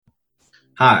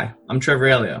Hi, I'm Trevor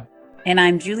Elio. And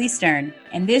I'm Julie Stern,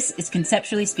 and this is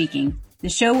Conceptually Speaking, the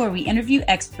show where we interview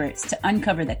experts to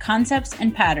uncover the concepts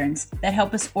and patterns that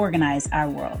help us organize our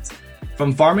world.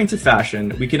 From farming to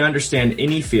fashion, we can understand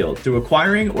any field through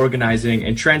acquiring, organizing,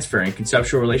 and transferring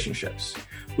conceptual relationships.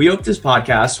 We hope this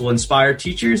podcast will inspire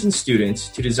teachers and students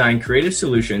to design creative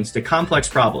solutions to complex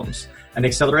problems and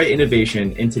accelerate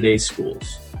innovation in today's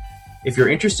schools. If you're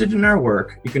interested in our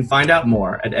work, you can find out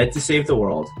more at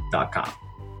edtosavetheworld.com.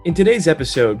 In today's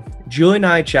episode, Julie and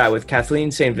I chat with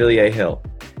Kathleen St. Villiers Hill.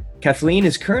 Kathleen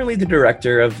is currently the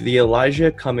director of the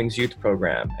Elijah Cummings Youth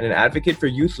Program and an advocate for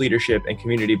youth leadership and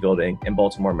community building in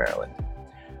Baltimore, Maryland.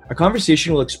 Our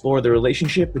conversation will explore the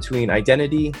relationship between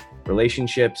identity,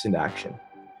 relationships, and action.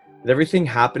 With everything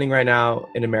happening right now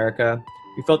in America,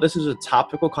 we felt this was a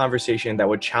topical conversation that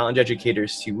would challenge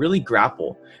educators to really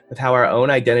grapple with how our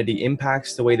own identity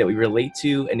impacts the way that we relate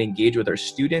to and engage with our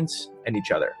students and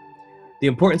each other. The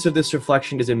importance of this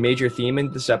reflection is a major theme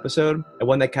in this episode, and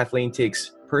one that Kathleen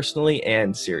takes personally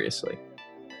and seriously.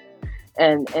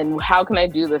 And how can I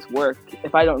do this work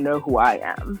if I don't know who I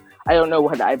am? I don't know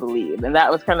what I believe. And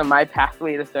that was kind of my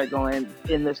pathway to start going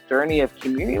in this journey of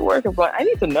community work of going, I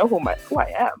need to know who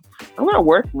I am. I'm going to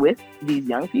work with these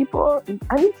young people.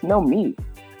 I need to know me.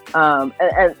 And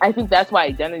I think that's why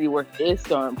identity work is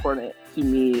so important to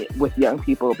me with young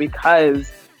people,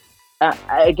 because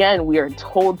again, we are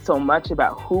told so much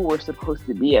about who we're supposed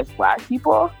to be as Black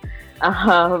people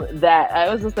that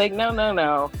I was just like,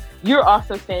 no. You're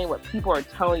also saying what people are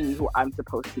telling me who I'm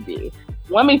supposed to be.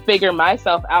 Let me figure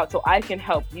myself out so I can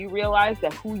help you realize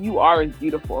that who you are is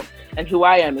beautiful and who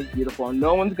I am is beautiful. And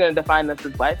no one's going to define us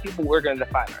as Black people. We're going to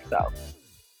define ourselves.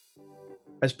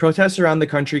 As protests around the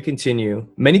country continue,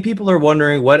 many people are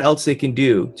wondering what else they can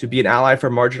do to be an ally for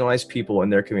marginalized people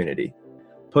in their community.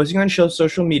 Posting on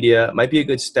social media might be a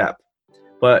good step,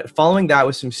 but following that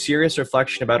with some serious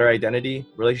reflection about our identity,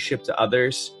 relationship to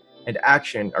others, and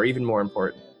action are even more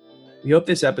important. We hope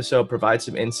this episode provides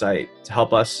some insight to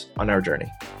help us on our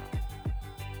journey.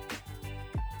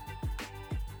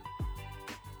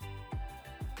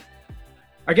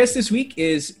 Our guest this week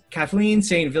is Kathleen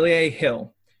St. Villiers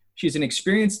Hill. She's an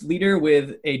experienced leader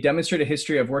with a demonstrated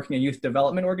history of working in youth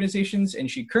development organizations, and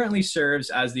she currently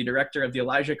serves as the director of the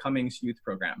Elijah Cummings Youth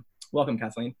Program. Welcome,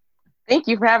 Kathleen. Thank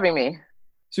you for having me.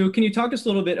 So can you talk to us a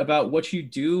little bit about what you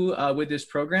do with this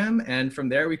program? And from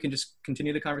there, we can just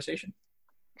continue the conversation.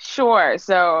 Sure.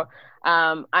 So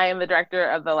I am the director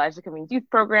of the Elijah Cummings Youth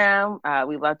Program.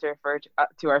 We love to refer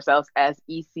to ourselves as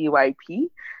ECYP.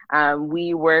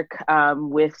 We work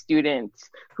with students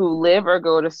who live or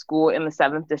go to school in the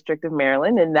 7th District of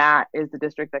Maryland, and that is the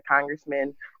district that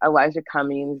Congressman Elijah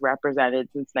Cummings represented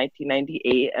since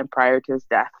 1998 and prior to his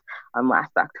death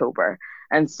last October.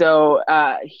 And so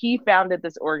he founded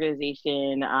this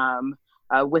organization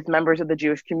with members of the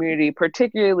Jewish community,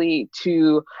 particularly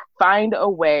to find a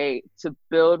way to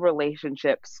build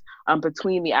relationships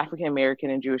between the African American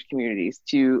and Jewish communities,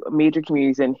 to major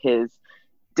communities in his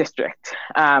district.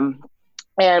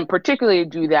 And particularly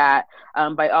do that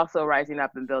by also rising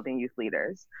up and building youth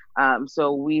leaders.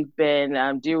 So we've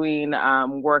been doing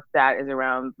work that is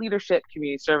around leadership,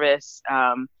 community service,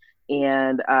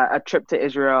 and a trip to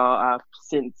Israel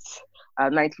since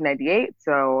 1998.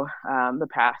 So the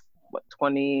past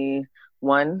 22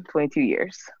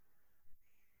 years.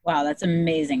 Wow, that's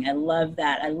amazing. I love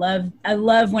that. I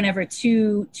love whenever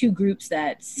two groups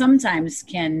that sometimes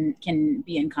can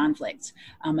be in conflict.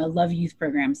 I love youth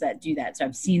programs that do that. So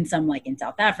I've seen some like in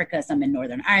South Africa, some in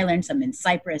Northern Ireland, some in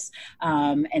Cyprus.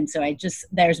 And so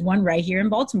there's one right here in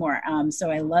Baltimore.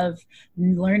 So I love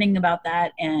learning about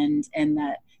that and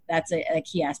that's a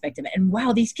key aspect of it. And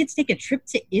wow, these kids take a trip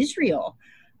to Israel.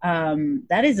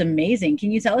 That is amazing.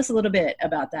 Can you tell us a little bit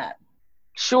about that?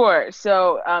 Sure.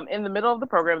 So in the middle of the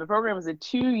program is a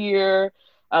 2-year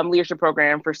leadership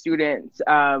program for students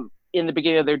in the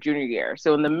beginning of their junior year.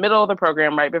 So in the middle of the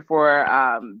program, right before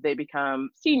they become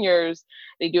seniors,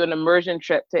 they do an immersion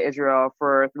trip to Israel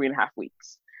for 3.5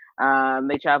 weeks.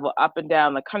 They travel up and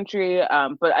down the country.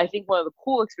 But I think one of the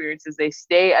cool experiences, they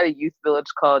stay at a youth village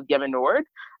called Yemen Nord,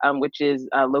 which is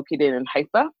located in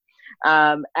Haifa.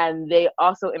 And they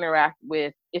also interact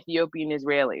with Ethiopian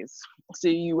Israelis. So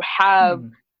you have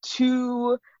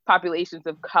two populations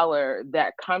of color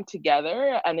that come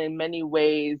together and in many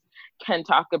ways can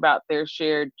talk about their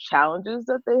shared challenges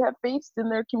that they have faced in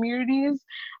their communities,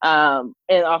 and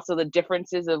also the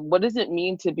differences of what does it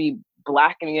mean to be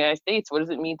Black in the United States? What does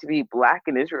it mean to be Black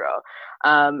in Israel?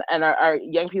 And our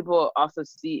young people also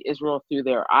see Israel through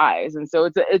their eyes. And so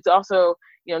it's also,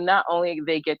 not only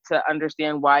they get to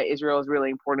understand why Israel is really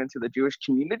important to the Jewish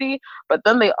community, but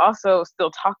then they also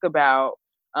still talk about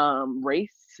race.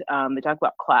 They talk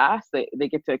about class. They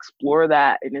get to explore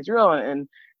that in Israel. And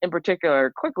in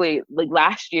particular, quickly, like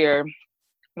last year,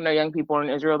 when our young people in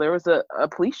Israel, there was a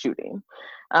police shooting.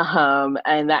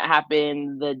 And that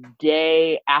happened the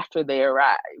day after they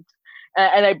arrived.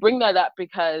 And I bring that up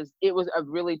because it was a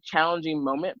really challenging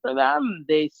moment for them.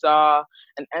 They saw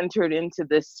and entered into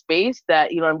this space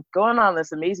that, I'm going on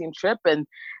this amazing trip and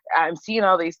I'm seeing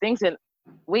all these things and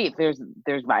wait, there's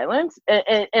violence.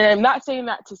 And I'm not saying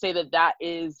that to say that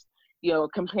is,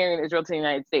 comparing Israel to the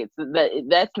United States.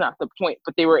 That's not the point.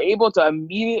 But they were able to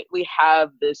immediately have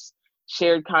this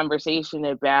shared conversation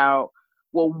about,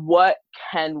 well, what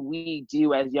can we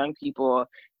do as young people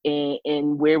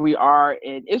in where we are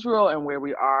in Israel and where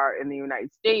we are in the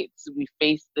United States? We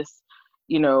face this,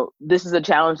 this is a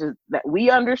challenge that we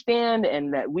understand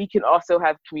and that we can also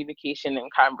have communication and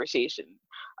conversation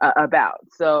about.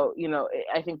 So,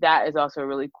 I think that is also a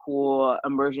really cool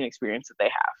immersion experience that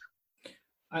they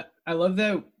have. I love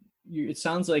that it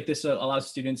sounds like this allows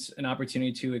students an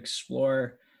opportunity to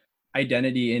explore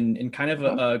identity in kind of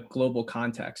a global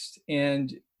context.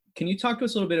 And can you talk to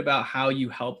us a little bit about how you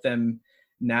help them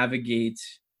navigate,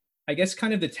 I guess,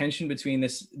 kind of the tension between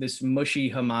this mushy,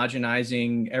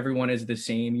 homogenizing, everyone is the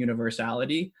same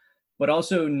universality, but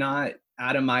also not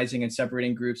atomizing and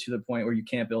separating groups to the point where you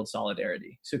can't build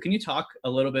solidarity. So can you talk a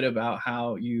little bit about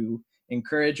how you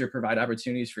encourage or provide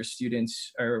opportunities for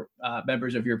students or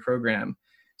members of your program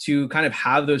to kind of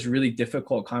have those really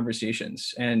difficult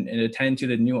conversations and attend to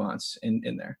the nuance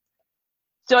in there?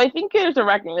 So I think there's a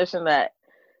recognition that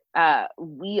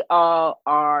we all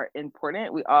are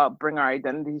important. We all bring our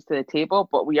identities to the table,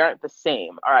 but we aren't the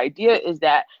same. Our idea is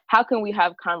that how can we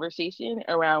have conversation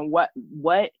around what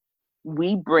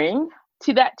we bring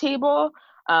to that table,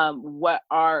 what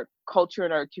our culture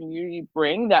and our community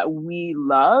bring that we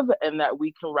love and that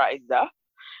we can rise up.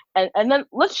 And then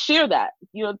let's share that.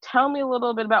 Tell me a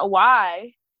little bit about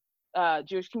why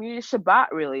Jewish community Shabbat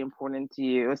really important to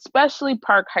you, especially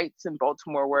Park Heights in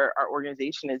Baltimore, where our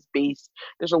organization is based.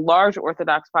 There's a large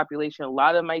Orthodox population. A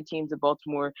lot of my teams in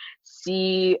Baltimore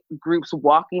see groups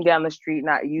walking down the street,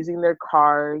 not using their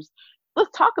cars.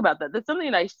 Let's talk about that. That's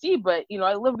something I see, but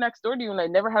I live next door to you and I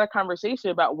never had a conversation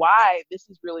about why this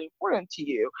is really important to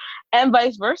you, and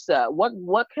vice versa.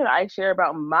 What can I share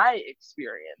about my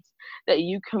experience that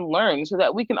you can learn so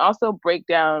that we can also break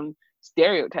down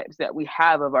stereotypes that we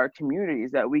have of our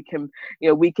communities, that we can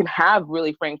have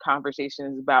really frank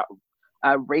conversations about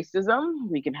racism.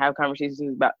 We can have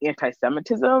conversations about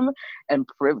anti-Semitism and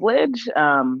privilege.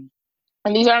 And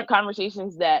these aren't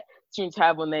conversations that students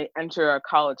have when they enter a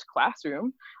college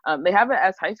classroom. They have it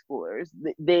as high schoolers.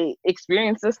 They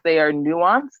experience this. They are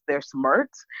nuanced. They're smart.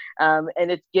 And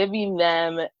it's giving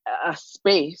them a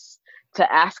space to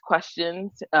ask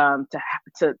questions,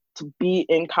 to be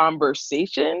in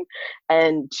conversation,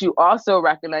 and to also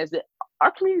recognize that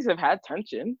our communities have had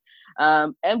tension,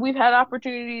 and we've had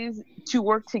opportunities to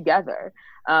work together.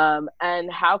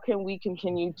 And how can we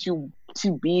continue to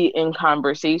be in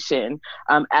conversation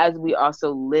as we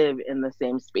also live in the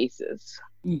same spaces?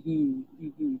 Mm-hmm,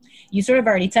 mm-hmm. You sort of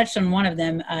already touched on one of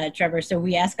them, Trevor. So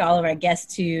we ask all of our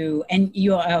guests to, and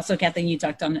you also, Kathleen, you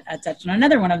touched on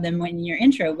another one of them in your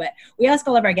intro, but we ask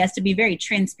all of our guests to be very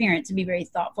transparent, to be very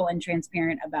thoughtful and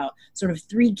transparent about sort of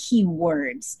 3 key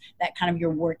words that kind of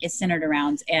your work is centered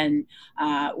around. And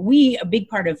a big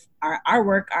part of our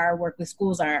work with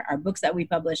schools, our books that we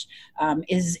publish,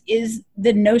 is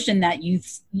the notion that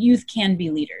youth can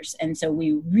be leaders. And so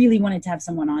we really wanted to have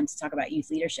someone on to talk about youth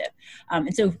leadership.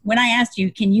 And so when I asked you,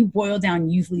 can you boil down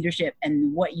youth leadership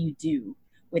and what you do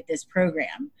with this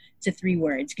program to 3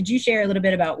 words? Could you share a little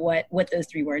bit about what those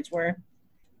 3 words were?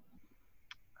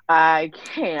 I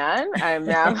can. I'm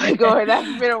now going.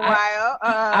 That's been a while.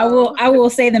 I will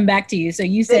say them back to you. So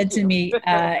you said to me,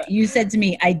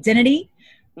 identity,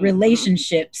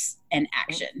 relationships, and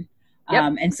action.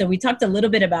 Yep. And so we talked a little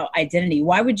bit about identity.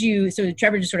 Why would you? So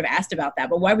Trevor just sort of asked about that,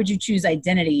 but why would you choose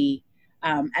identity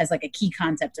as like a key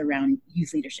concept around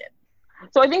youth leadership?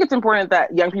 So I think it's important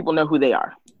that young people know who they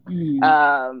are.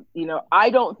 I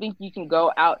don't think you can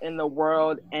go out in the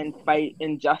world and fight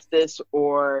injustice,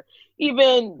 or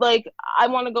even like, I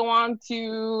want to go on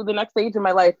to the next stage of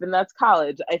my life, and that's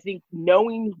college. I think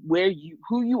knowing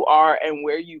who you are and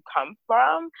where you come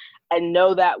from, and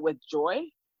know that with joy,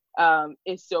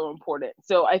 is so important.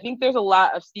 So I think there's a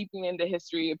lot of steeping into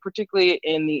history, particularly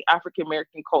in the African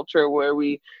American culture, where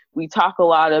we talk a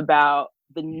lot about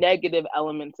the negative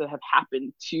elements that have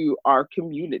happened to our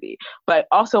community. But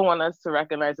I also want us to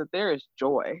recognize that there is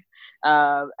joy,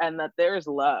 and that there is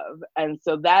love. And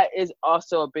so that is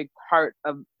also a big part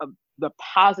of the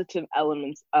positive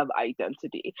elements of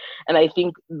identity. And I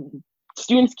think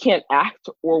students can't act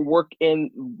or work in,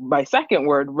 my second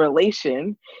word,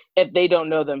 relation, if they don't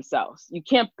know themselves. You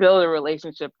can't build a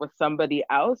relationship with somebody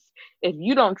else if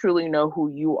you don't truly know who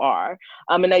you are.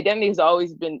 And identity has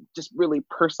always been just really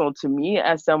personal to me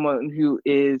as someone who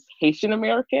is Haitian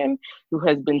American, who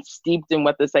has been steeped in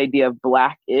what this idea of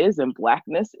Black is and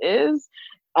Blackness is.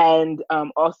 And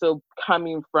also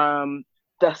coming from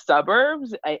the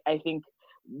suburbs, I think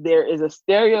there is a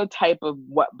stereotype of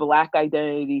what Black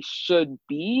identity should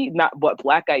be, not what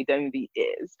Black identity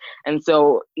is. And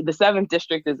so the 7th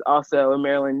district is also in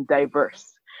Maryland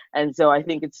diverse. And so I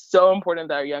think it's so important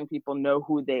that our young people know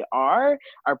who they are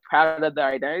proud of their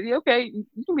identity. Okay,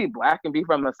 you can be Black and be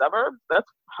from the suburbs. That's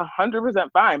 100%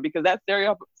 fine, because that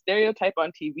stereotype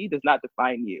on TV does not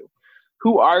define you.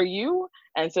 Who are you?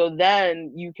 And so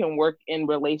then you can work in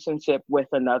relationship with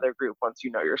another group once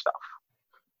you know yourself.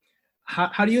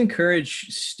 How do you encourage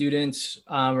students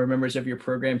or members of your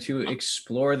program to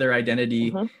explore their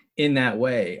identity in that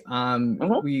way?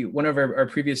 One of our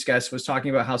previous guests was talking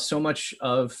about how so much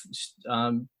of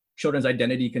children's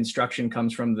identity construction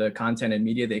comes from the content and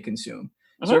media they consume.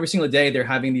 So every single day they're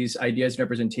having these ideas and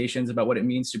representations about what it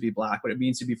means to be Black, what it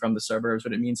means to be from the suburbs,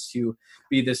 what it means to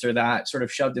be this or that, sort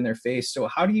of shoved in their face. So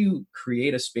how do you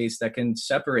create a space that can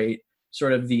separate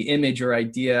sort of the image or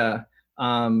idea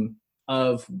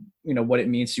of, you know, what it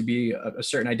means to be a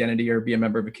certain identity or be a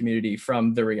member of a community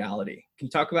from the reality? Can you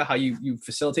talk about how you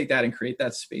facilitate that and create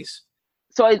that space?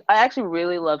 So I actually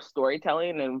really love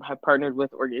storytelling and have partnered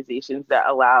with organizations that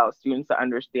allow students to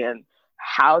understand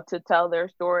how to tell their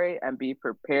story and be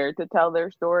prepared to tell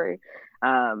their story.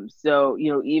 So,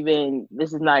 you know, even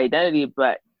this is not identity,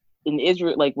 but in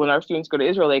Israel, like when our students go to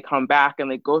Israel, they come back and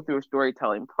they go through a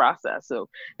storytelling process. So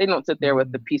they don't sit there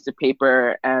with a piece of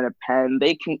paper and a pen.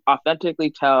 They can authentically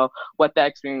tell what that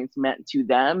experience meant to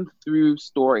them through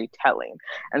storytelling.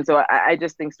 And so I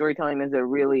just think storytelling is a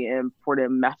really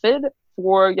important method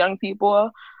for young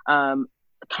people.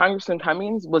 Congressman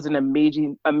Cummings was an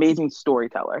amazing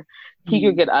storyteller. He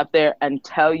could get up there and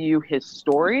tell you his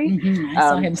story. I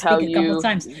saw him speak a couple of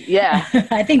times. Yeah.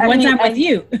 I think one time with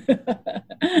you.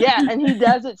 Yeah, and he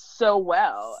does it so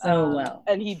well. So well.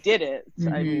 And he did it.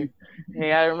 I mean,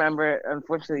 hey, I remember,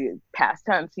 unfortunately, past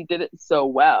tense, he did it so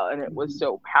well, and it was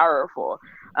so powerful.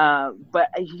 But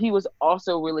he was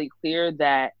also really clear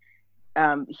that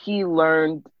he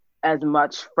learned as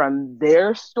much from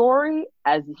their story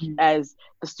as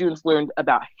the students learned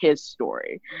about his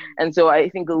story. And so I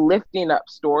think lifting up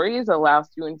stories allows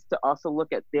students to also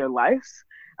look at their lives.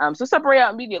 So separate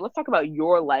out media. Let's talk about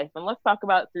your life, and let's talk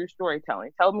about it through storytelling.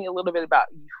 Tell me a little bit about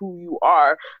who you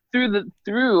are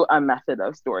through a method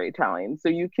of storytelling. So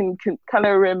you can kind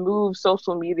of remove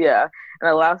social media and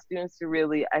allow students to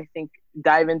really, I think,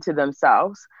 dive into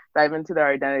themselves, dive into their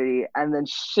identity, and then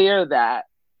share that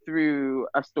through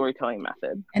a storytelling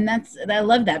method. And I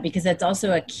love that, because that's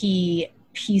also a key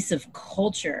piece of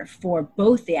culture for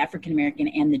both the African American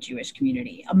and the Jewish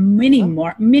community. Many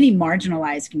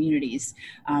marginalized communities,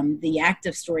 the act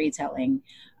of storytelling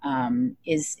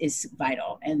is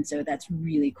vital, and so that's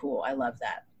really cool. I love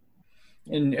that.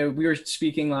 And we were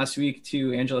speaking last week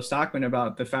to Angela Stockman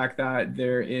about the fact that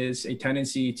there is a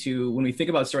tendency to, when we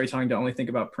think about storytelling, to only think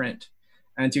about print,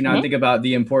 and to not think about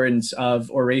the importance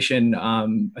of oration,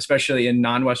 especially in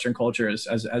non-Western cultures,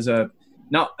 as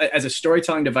a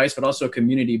storytelling device, but also a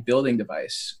community building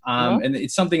device. And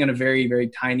it's something on a very, very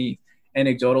tiny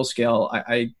anecdotal scale.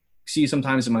 I see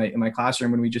sometimes in my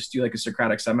classroom when we just do like a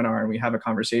Socratic seminar and we have a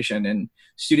conversation, and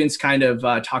students kind of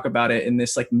talk about it in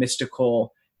this like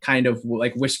mystical kind of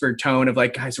like whispered tone of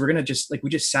like, guys, we're gonna just like, we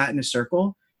just sat in a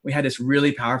circle. We had this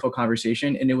really powerful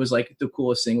conversation, and it was like the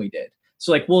coolest thing we did.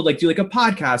 So like, we'll like do like a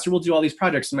podcast, or we'll do all these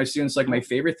projects. And my students, like, my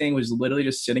favorite thing was literally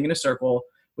just sitting in a circle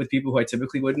with people who I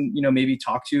typically wouldn't, maybe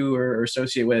talk to or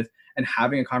associate with, and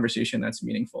having a conversation that's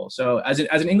meaningful. So as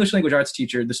an English language arts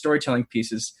teacher, the storytelling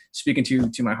piece is speaking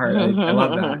to my heart. I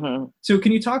love that. So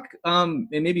can you talk and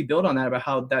maybe build on that, about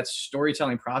how that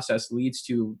storytelling process leads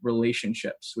to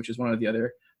relationships, which is one of the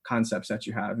other concepts that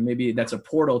you have. Maybe that's a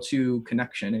portal to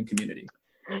connection and community.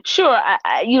 Sure.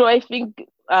 I think,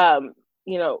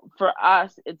 for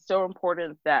us, it's so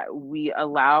important that we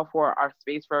allow for our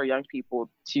space for our young people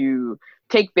to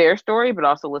take their story, but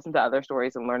also listen to other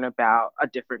stories and learn about a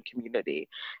different community.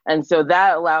 And so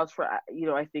that allows for,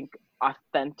 I think,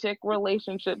 authentic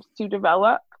relationships to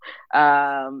develop.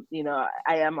 I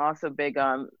am also big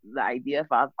on the idea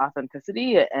of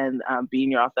authenticity and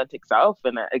being your authentic self.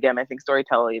 And again, I think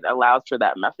storytelling allows for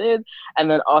that method, and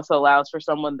then also allows for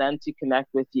someone then to connect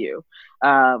with you,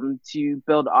 to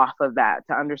build off of that,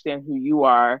 to understand who you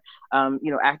are.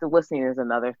 Active listening is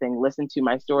another thing. Listen to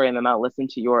my story and then I'll listen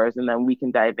to yours, and then we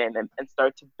can dive in and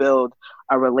start to build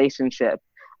a relationship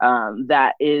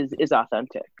that is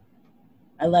authentic.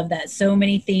 I love that. So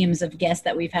many themes of guests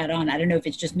that we've had on. I don't know if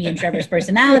it's just me and Trevor's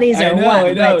personalities or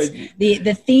what, but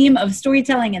the theme of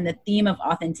storytelling and the theme of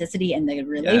authenticity and the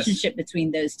relationship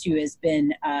between those two has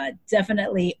been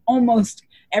definitely almost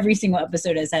every single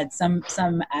episode has had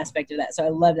some aspect of that. So I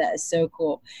love that. It's so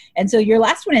cool. And so your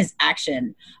last one is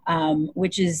action,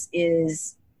 which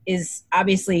is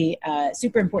obviously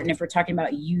super important if we're talking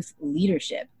about youth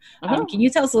leadership. Can you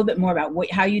tell us a little bit more about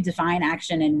how you define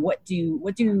action, and what do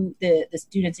the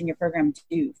students in your program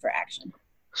do for action?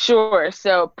 Sure.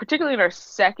 So particularly in our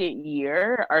second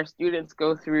year, our students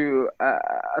go through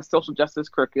a social justice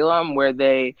curriculum where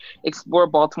they explore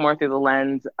Baltimore through the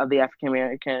lens of the African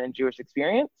American and Jewish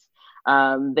experience.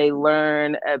 They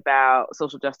learn about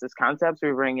social justice concepts.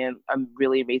 We bring in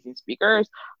really amazing speakers,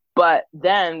 but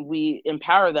then we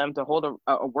empower them to hold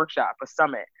a workshop, a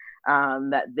summit,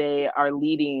 that they are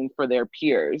leading for their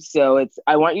peers. So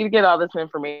I want you to get all this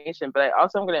information, but I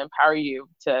also am going to empower you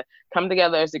to come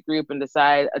together as a group and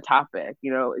decide a topic.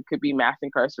 It could be mass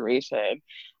incarceration,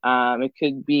 it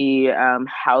could be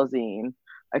housing,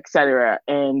 etc.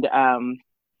 And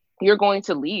you're going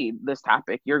to lead this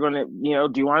topic. You're going to,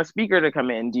 do you want a speaker to come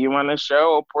in? Do you want to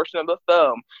show a portion of the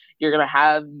film? You're going to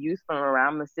have youth from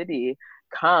around the city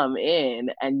come in,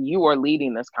 and you are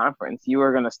leading this conference. You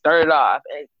are going to start it off.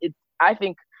 I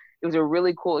think it was a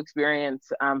really cool experience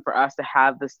for us to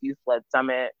have this youth-led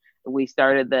summit. We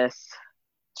started this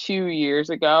 2 years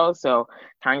ago, so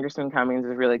Congressman Cummings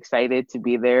is really excited to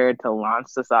be there to launch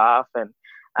this off,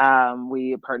 and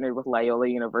we partnered with Loyola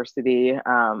University,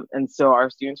 and so our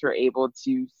students were able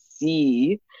to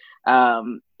see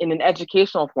in an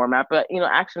educational format, but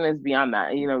action is beyond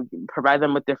that. Provide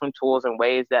them with different tools and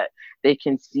ways that they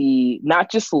can see,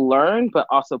 not just learn, but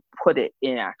also put it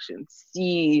in action.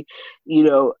 See,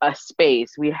 a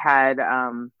space. We had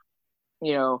an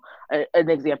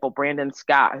example, Brandon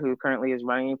Scott, who currently is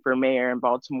running for mayor in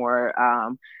Baltimore,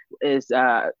 is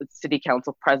city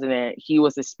council president. He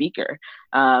was a speaker.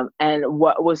 And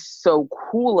what was so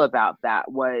cool about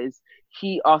that was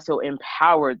he also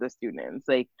empowered the students.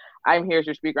 Like, I'm here as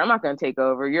your speaker. I'm not going to take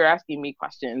over. You're asking me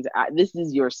questions. This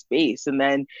is your space. And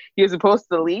then he was supposed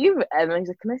to leave. And then he's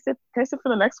like, can I sit for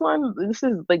the next one? This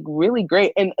is like really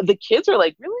great. And the kids are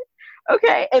like, really?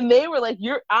 Okay. And they were like,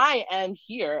 I am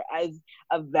here as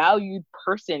a valued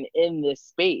person in this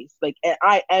space. Like, and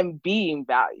I am being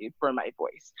valued for my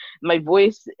voice. My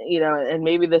voice, and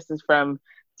maybe this is from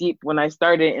deep when I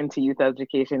started into youth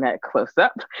education at Close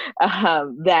Up,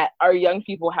 that our young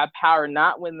people have power,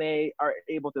 not when they are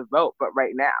able to vote, but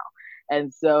right now.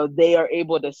 And so they are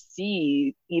able to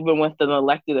see, even with an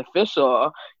elected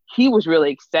official, he was really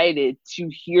excited to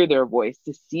hear their voice,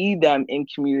 to see them in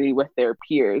community with their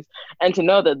peers, and to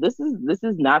know that this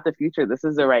is not the future, this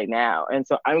is the right now. And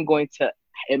so I'm going to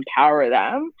empower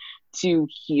them to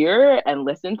hear and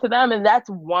listen to them. And that's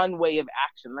one way of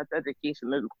action. That's education.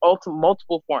 There's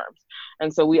multiple forms.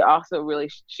 And so we also really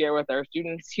share with our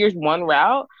students, here's one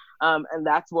route, and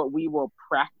that's what we will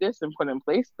practice and put in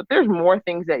place. But there's more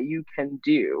things that you can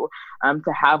do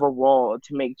to have a role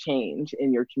to make change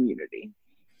in your community.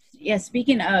 Yeah,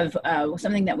 speaking of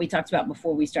something that we talked about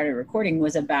before we started recording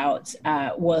was about,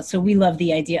 so we love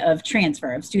the idea of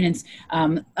transfer, of students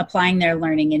applying their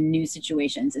learning in new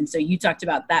situations. And so you talked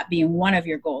about that being one of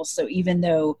your goals. So even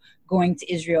though going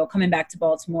to Israel, coming back to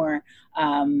Baltimore,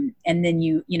 and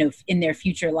then in their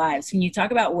future lives, can you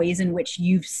talk about ways in which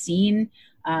you've seen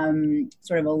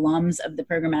sort of alums of the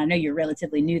program? And I know you're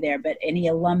relatively new there, but any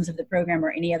alums of the program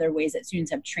or any other ways that students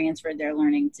have transferred their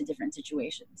learning to different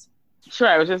situations? Sure.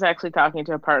 I was just actually talking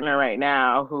to a partner right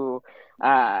now who,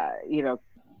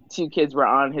 2 kids were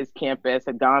on his campus,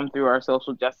 had gone through our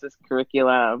social justice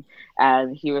curriculum,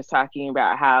 and he was talking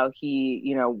about how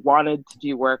he, wanted to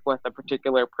do work with a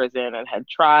particular prison and had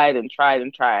tried. And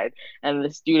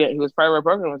the student who was part of our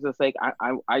program was just like,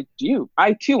 I too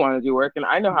want to do work, and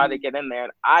I know how to get in there,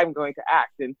 and I'm going to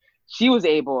act. And she was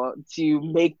able to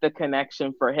make the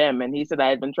connection for him. And he said, I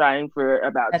had been trying for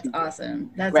about That's 2 years.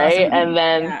 awesome. That's right. awesome. And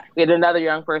then Yeah. we had another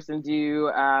young person do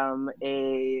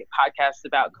a podcast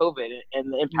about COVID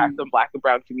and the impact on Black and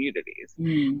brown communities.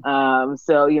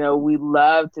 So, you know, we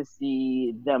love to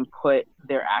see them put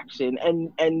their action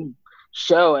and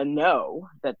show and know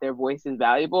that their voice is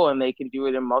valuable and they can do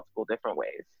it in multiple different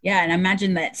ways. Yeah, and I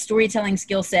imagine that storytelling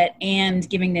skill set and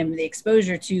giving them the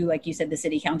exposure to, like you said, the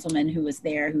city councilman who was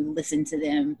there, who listened to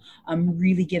them,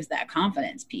 really gives that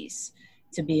confidence piece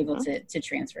to be able to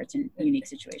transfer to unique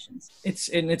situations.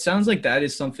 And it sounds like that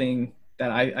is something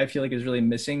that I feel like is really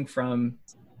missing from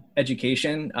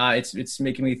education. It's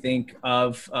making me think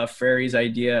of Freire's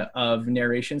idea of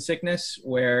narration sickness,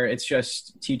 where it's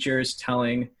just teachers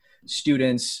telling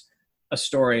students a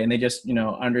story and they just, you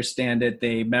know, understand it,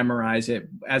 they memorize it,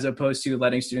 as opposed to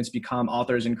letting students become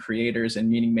authors and creators and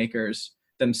meaning makers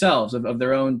themselves of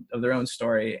their own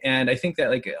story. And I think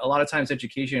that, like, a lot of times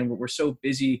education, we're so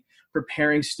busy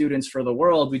preparing students for the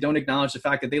world, we don't acknowledge the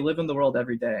fact that they live in the world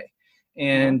every day.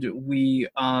 And we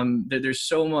there's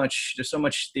so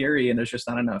much theory and there's just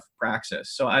not enough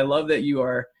praxis. So I love that you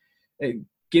are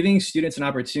giving students an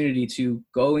opportunity to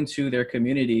go into their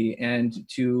community and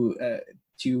to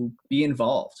be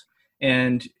involved.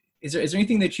 And is there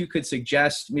anything that you could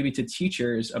suggest maybe to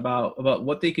teachers about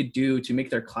what they could do to make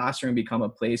their classroom become a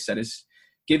place that is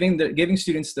giving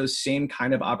students those same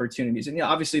kind of opportunities? And, you know,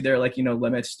 obviously there are, like, you know,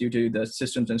 limits due to the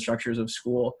systems and structures of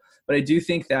school. But I do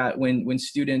think that when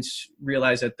students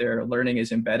realize that their learning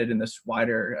is embedded in this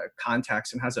wider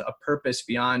context and has a purpose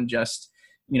beyond just,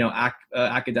 you know,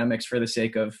 academics for the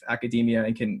sake of academia,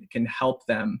 and can help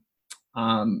them,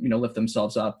 you know, lift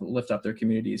themselves up, lift up their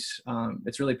communities,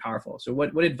 it's really powerful. So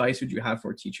what advice would you have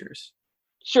for teachers?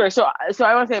 Sure. So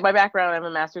I want to say my background, I have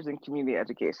a master's in community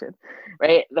education,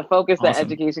 right? The focus that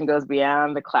education goes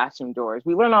beyond the classroom doors.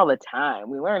 We learn all the time.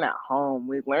 We learn at home.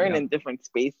 We learn in different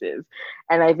spaces.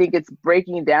 And I think it's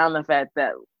breaking down the fact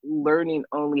that learning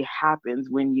only happens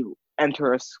when you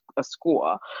enter a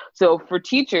school. So for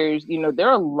teachers, you know, there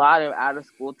are a lot of out of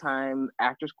school time,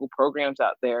 after school programs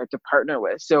out there to partner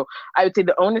with. So I would say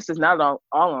the onus is not all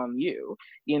on you.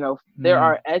 You know, there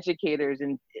are educators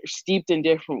and steeped in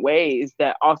different ways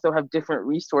that also have different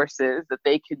resources that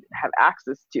they could have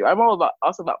access to. I'm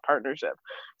also about partnership.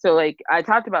 So, like, I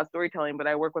talked about storytelling, but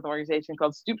I work with an organization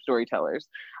called Stoop Storytellers.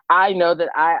 I know that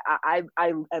I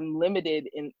am limited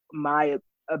in my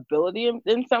ability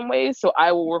in some ways, so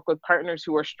I will work with partners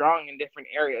who are strong in different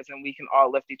areas and we can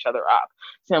all lift each other up.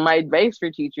 So my advice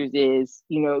for teachers is,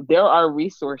 you know, there are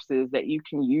resources that you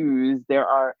can use, there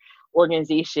are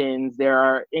organizations, there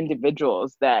are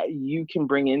individuals that you can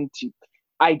bring into.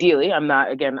 Ideally, I'm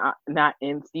not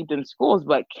steeped in schools,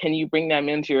 but can you bring them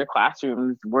into your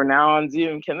classrooms? We're now on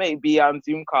Zoom. Can they be on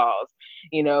Zoom calls?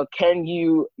 You know, can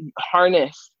you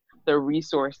harness the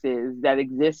resources that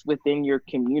exist within your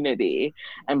community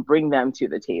and bring them to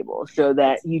the table so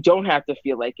that you don't have to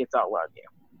feel like it's all on you?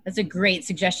 That's a great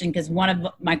suggestion, because one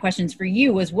of my questions for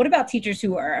you was, what about teachers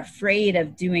who are afraid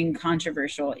of doing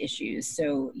controversial issues?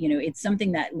 So, you know, it's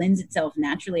something that lends itself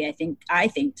naturally, I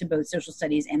think to both social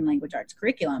studies and language arts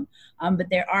curriculum. But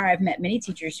I've met many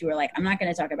teachers who are like, I'm not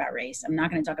going to talk about race. I'm not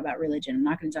going to talk about religion. I'm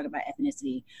not going to talk about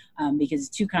ethnicity because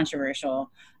it's too controversial.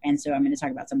 And so I'm going to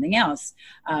talk about something else.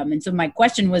 And so my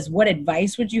question was, what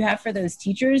advice would you have for those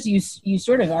teachers? You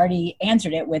sort of already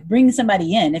answered it with, bring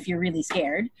somebody in if you're really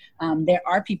scared. There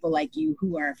are people like you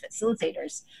who are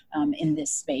facilitators in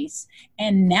this space.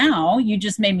 And now you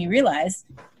just made me realize,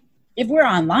 if we're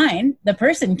online, the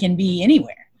person can be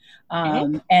anywhere.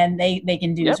 And they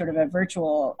can do sort of a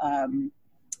virtual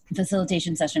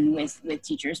facilitation session with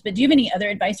teachers. But do you have any other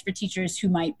advice for teachers who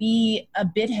might be a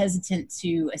bit hesitant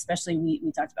to, especially we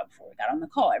talked about before we got on the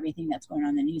call, everything that's going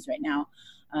on in the news right now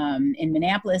in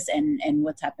Minneapolis and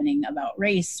what's happening about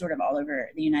race sort of all over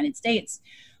the United States?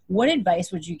 What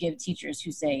advice would you give teachers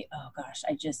who say, oh gosh,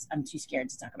 I'm too scared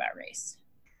to talk about race?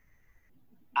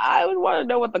 I would want to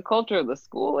know what the culture of the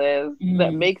school is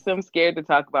that makes them scared to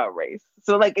talk about race.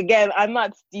 So, like, again, I'm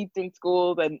not steeped in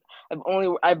schools, and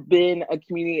I've been a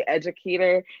community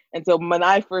educator. And so when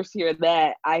I first hear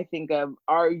that, I think of,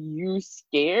 are you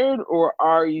scared, or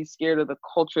are you scared of the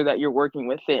culture that you're working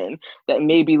within that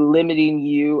may be limiting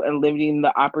you and limiting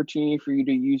the opportunity for you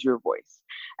to use your voice?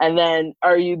 And then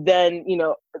are you then, you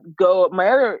know,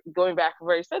 going back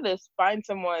where I said this, find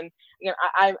someone, you know,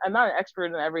 I'm not an expert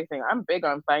in everything. I'm big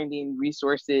on finding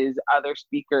resources, other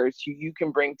speakers who you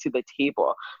can bring to the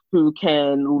table, who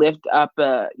can lift up,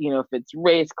 you know, if it's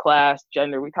race, class,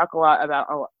 gender. We talk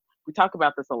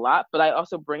about this a lot, but I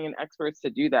also bring in experts to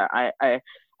do that.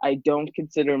 I don't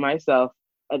consider myself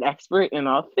an expert in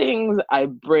all things. I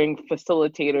bring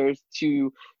facilitators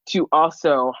to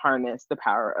also harness the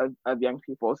power of young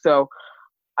people. So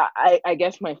I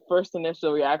guess my first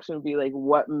initial reaction would be like,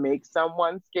 what makes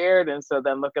someone scared? And so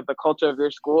then look at the culture of your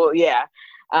school. Yeah.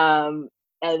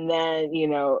 And then,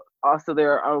 also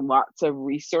there are lots of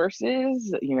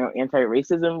resources,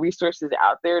 anti-racism resources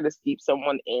out there to keep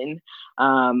someone in.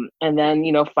 And then,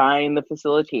 find the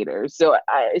facilitators. So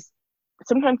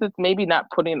sometimes it's maybe not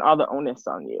putting all the onus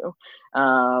on you.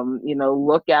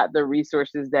 Look at the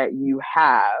resources that you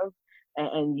have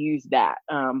and use that.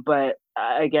 But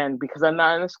again, because I'm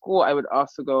not in a school, I would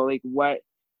also go like,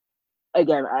 I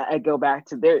go back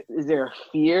to is there a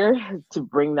fear to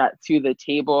bring that to the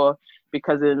table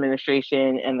because of the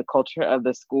administration and the culture of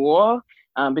the school?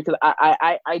 Because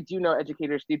I do know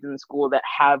educators, students in the school that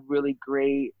have really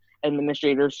great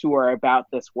administrators who are about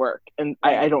this work, and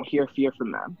I don't hear fear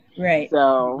from them. Right.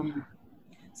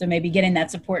 So maybe getting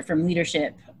that support from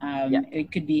leadership,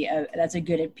 it could be that's a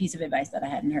good piece of advice that I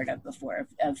hadn't heard of before.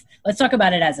 Of let's talk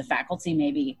about it as a faculty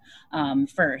maybe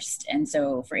first. And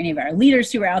so for any of our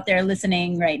leaders who are out there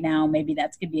listening right now, maybe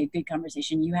that's could be a good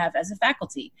conversation you have as a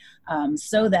faculty,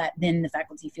 so that then the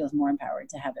faculty feels more empowered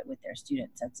to have it with their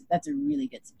students. That's a really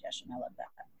good suggestion. I love that.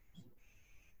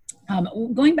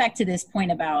 Going back to this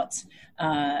point about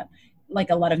like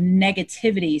a lot of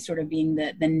negativity sort of being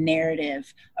the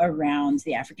narrative around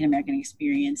the African American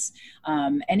experience,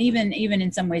 and even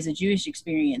in some ways a Jewish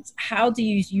experience. How do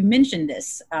you mentioned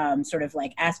this sort of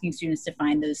like asking students to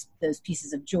find those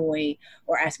pieces of joy,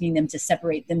 or asking them to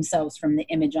separate themselves from the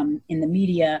image in the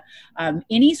media.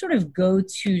 Any sort of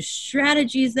go-to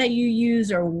strategies that you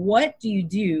use, or what do you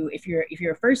do if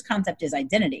your first concept is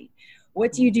identity?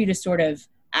 What do you do to sort of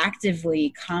actively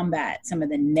combat some of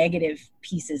the negative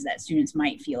pieces that students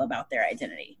might feel about their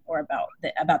identity or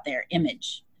about their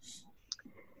image?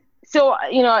 So,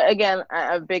 again,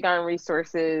 I'm big on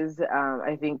resources.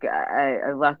 I think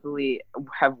I luckily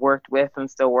have worked with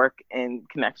and still work in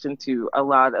connection to a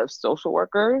lot of social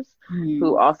workers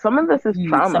who some of this is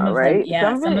trauma, right?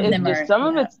 Some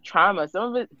of it's trauma.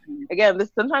 Some of it, again,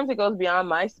 sometimes it goes beyond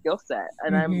my skill set.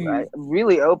 And I'm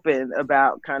really open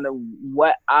about kind of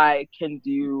what I can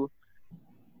do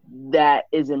that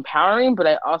is empowering, but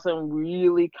I also am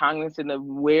really cognizant of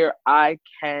where I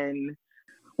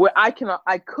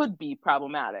could be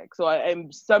problematic. So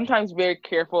I'm sometimes very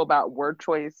careful about word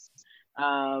choice,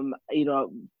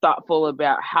 thoughtful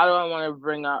about how do I want to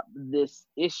bring up this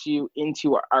issue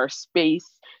into our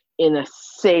space in a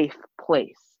safe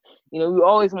place. We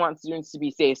always want students to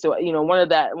be safe. So, one of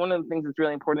the things that's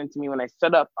really important to me when I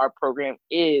set up our program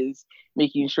is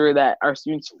making sure that our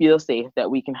students feel safe,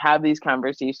 that we can have these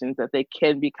conversations, that they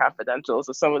can be confidential.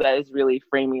 So some of that is really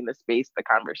framing the space, the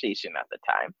conversation at the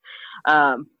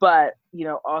time. But,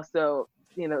 also,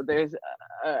 there's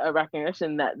a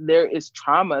recognition that there is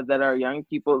trauma that our young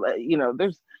people,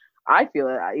 I feel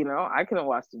it, I couldn't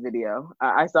watch the video.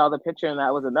 I saw the picture and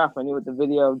that was enough. I knew what the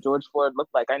video of George Floyd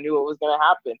looked like. I knew what was going to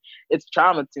happen. It's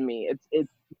trauma to me.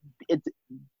 It's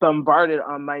bombarded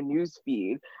on my news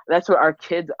feed. That's what our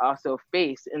kids also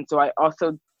face. And so I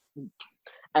also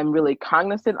am really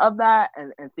cognizant of that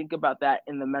and think about that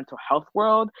in the mental health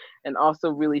world, and also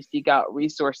really seek out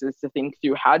resources to think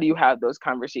through how do you have those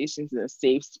conversations in a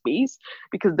safe space,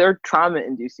 because they're trauma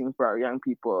inducing for our young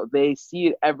people. They see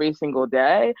it every single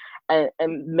day and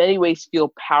in many ways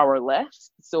feel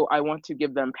powerless. So I want to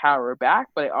give them power back,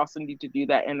 but I also need to do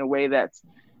that in a way that's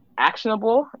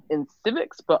actionable in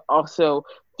civics, but also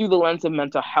through the lens of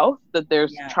mental health, that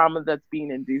there's trauma that's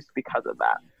being induced because of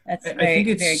that. That's very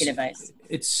good advice.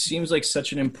 It seems like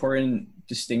such an important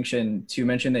distinction to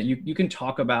mention that you can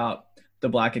talk about the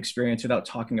Black experience without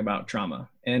talking about trauma.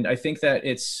 And I think that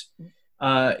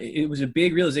it was a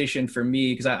big realization for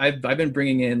me, because I've been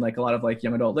bringing in like a lot of like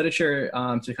young adult literature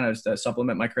to kind of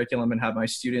supplement my curriculum and have my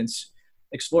students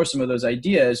explore some of those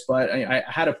ideas. But I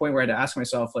had a point where I had to ask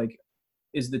myself, like,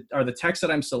 are the texts that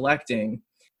I'm selecting,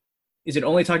 is it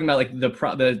only talking about like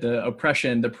the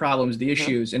oppression, the problems, the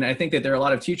issues? And I think that there are a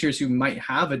lot of teachers who might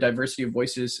have a diversity of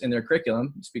voices in their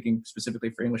curriculum, speaking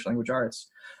specifically for English language arts,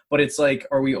 but it's like,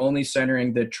 are we only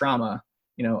centering the trauma,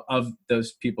 of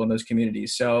those people in those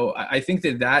communities? So I think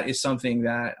that is something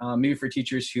that maybe for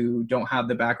teachers who don't have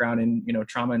the background in,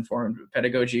 trauma-informed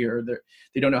pedagogy, or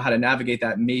they don't know how to navigate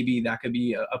that, maybe that could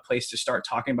be a place to start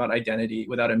talking about identity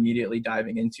without immediately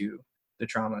diving into the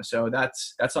trauma. So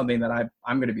that's something that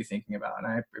I'm going to be thinking about.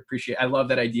 And I love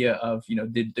that idea of,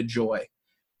 the joy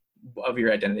of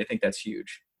your identity. I think that's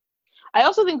huge. I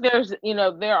also think there's,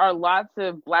 there are lots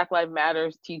of Black Lives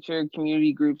Matters teacher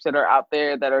community groups that are out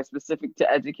there that are specific to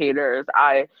educators.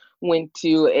 I went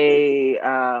to a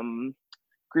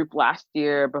group last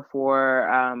year before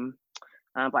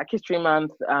Black History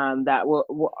Month that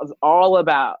was all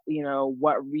about,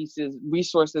 what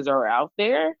resources are out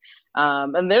there.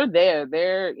 And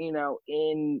they're,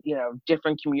 in,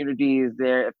 different communities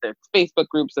there, if there's Facebook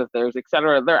groups, if there's, et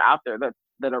cetera, they're out there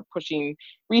that are pushing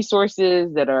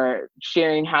resources, that are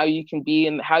sharing how you can be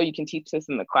and how you can teach this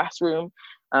in the classroom.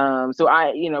 So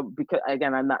I, because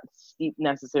again, I'm not steep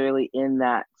necessarily in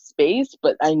that space,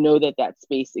 but I know that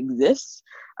space exists.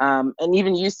 And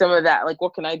even use some of that, like,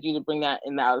 what can I do to bring that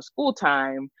in the out of school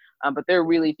time? But they're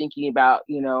really thinking about,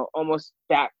 almost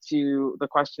back to the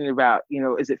question about,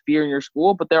 is it fear in your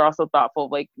school? But they're also thoughtful,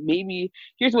 like, maybe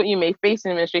here's what you may face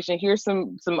in administration. Here's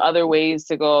some other ways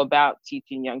to go about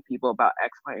teaching young people about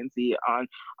X, Y, and Z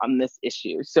on this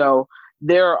issue. So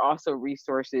there are also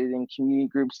resources and community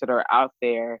groups that are out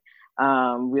there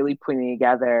really putting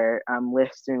together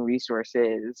lists and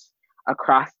resources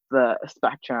across the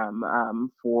spectrum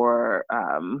for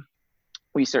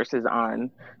resources on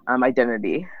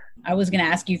identity. I was going to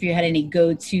ask you if you had any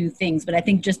go-to things, but I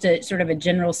think just a sort of a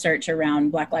general search around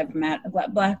Black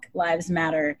Lives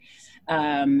Matter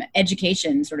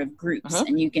education sort of groups,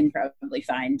 and you can probably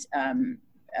find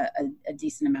a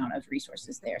decent amount of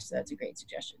resources there. So that's a great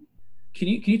suggestion. Can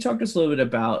you talk to us a little bit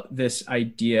about this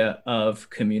idea of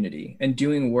community and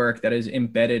doing work that is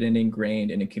embedded and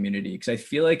ingrained in a community? Because I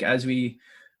feel like as we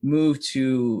move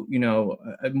to,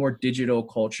 a more digital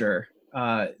culture,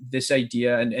 this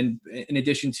idea, and in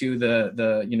addition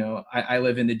to I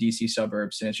live in the DC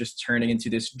suburbs, and it's just turning into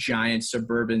this giant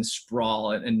suburban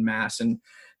sprawl and mass, and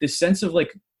this sense of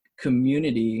like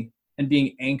community and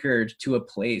being anchored to a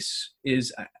place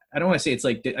is, I don't want to say it's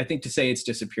like, I think to say it's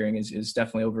disappearing is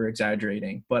definitely over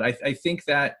exaggerating, but I think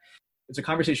that it's a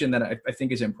conversation that I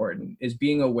think is important, is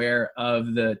being aware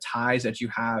of the ties that you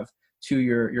have to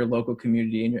your local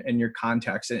community and your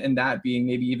context, and that being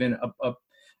maybe even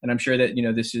and I'm sure that,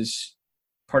 this is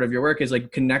part of your work, is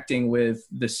like connecting with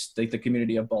this, like the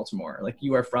community of Baltimore. Like,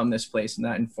 you are from this place, and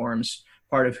that informs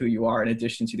part of who you are in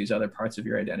addition to these other parts of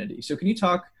your identity. So can you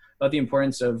talk about the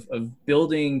importance of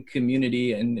building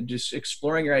community and just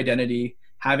exploring your identity,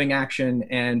 having action,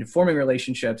 and forming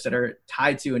relationships that are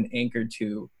tied to and anchored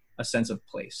to a sense of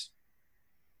place?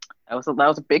 That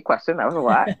was a big question. That was a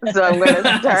lot. So I'm going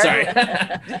to start. Sorry.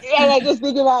 And I just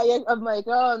think about it. I'm like,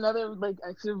 another, like, I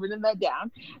should have written that down.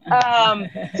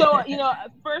 So,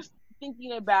 first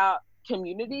thinking about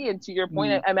community, and to your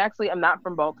point, I'm not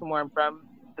from Baltimore. I'm from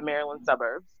the Maryland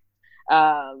suburbs.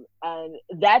 And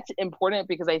that's important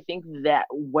because I think that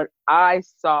what I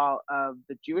saw of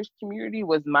the Jewish community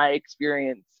was my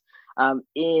experience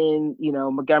in,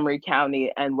 Montgomery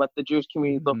County, and what the Jewish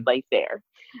community looked like there.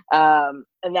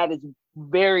 And that is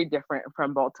very different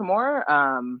from Baltimore.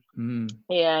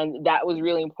 And that was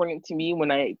really important to me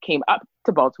when I came up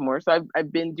to Baltimore. So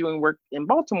I've been doing work in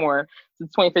Baltimore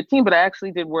since 2015, but I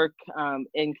actually did work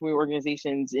in community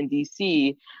organizations in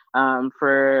DC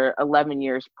for 11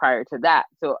 years prior to that.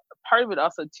 So part of it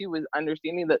also too was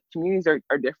understanding that communities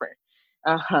are different.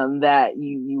 That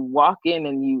you walk in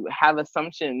and you have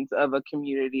assumptions of a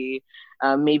community,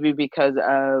 maybe because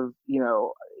of,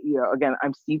 again,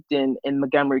 I'm steeped in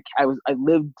Montgomery.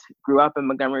 Grew up in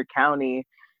Montgomery County.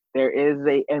 There is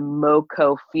a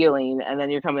MoCo feeling, and then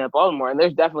you're coming to Baltimore, and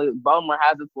there's definitely, Baltimore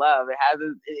has its love. It has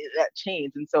that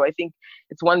change. And so I think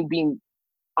it's one, being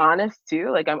honest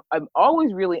too. Like, I'm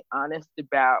always really honest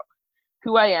about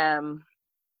who I am,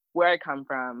 where I come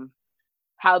from,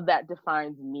 how that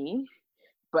defines me,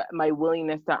 but my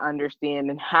willingness to understand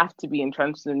and have to be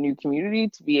entrenched in a new community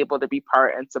to be able to be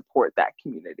part and support that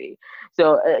community.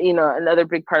 So, another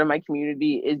big part of my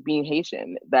community is being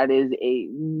Haitian. That is a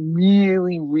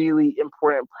really, really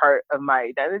important part of my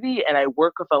identity. And I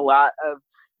work with a lot of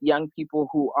young people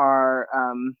who are,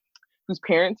 whose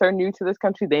parents are new to this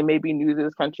country. They may be new to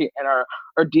this country and are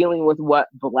dealing with what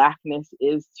Blackness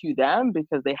is to them,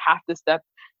 because they have to step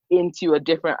into a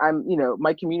different,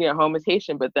 my community at home is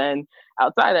Haitian, but then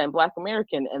outside I'm Black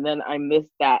American, and then I miss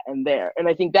that and there. And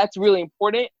I think that's really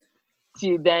important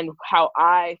to then how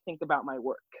I think about my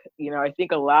work. I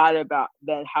think a lot about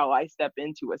then how I step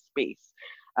into a space,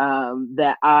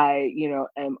 that I,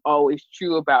 am always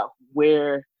true about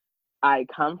where I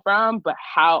come from, but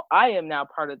how I am now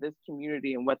part of this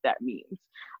community and what that means,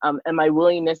 and my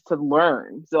willingness to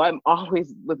learn. So I'm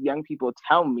always with young people,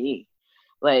 tell me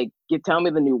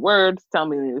the new words, tell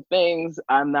me the new things.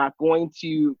 I'm not going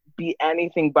to be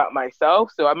anything but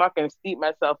myself. So I'm not going to steep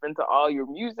myself into all your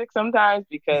music sometimes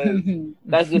because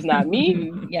that's just not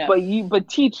me. Yeah. But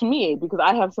teach me, because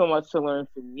I have so much to learn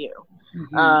from you.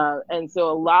 And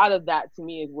so a lot of that to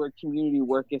me is where community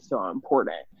work is so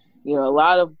important. You know, a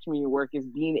lot of community work is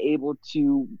being able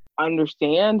to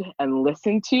understand and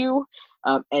listen to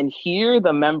and hear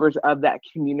the members of that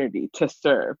community to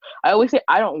serve. I always say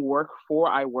I don't work for,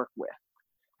 I work with.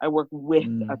 I work with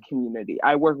a community.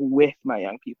 I work with my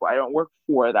young people. I don't work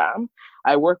for them.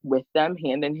 I work with them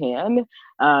hand in hand.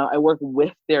 I work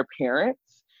with their parents.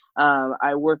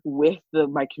 I work with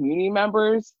my community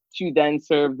members to then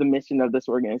serve the mission of this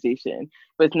organization,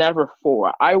 but it's never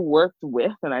for. I worked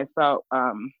with, and I felt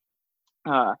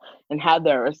and had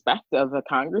the respect of a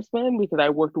congressman because I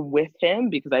worked with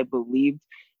him because I believed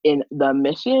in the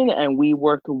mission, and we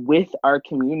worked with our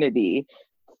community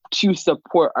to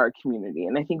support our community.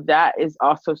 And I think that is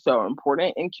also so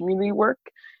important in community work,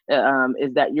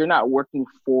 is that you're not working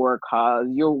for a cause,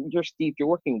 you're steeped, you're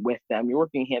working with them, you're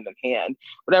working hand in hand,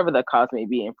 whatever the cause may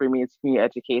be. And for me, it's community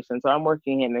education. So I'm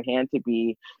working hand in hand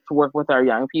to work with our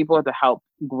young people to help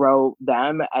grow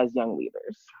them as young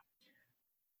leaders.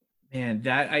 Man,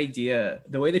 that idea,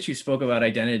 the way that you spoke about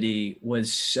identity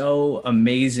was so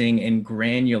amazing and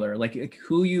granular, like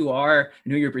who you are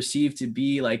and who you're perceived to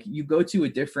be. Like you go to a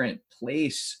different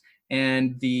place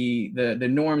and the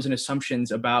norms and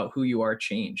assumptions about who you are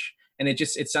change. And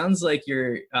it sounds like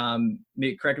you're,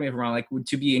 correct me if I'm wrong, like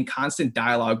to be in constant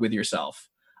dialogue with yourself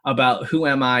about who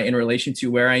am I in relation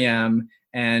to where I am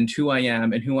and who I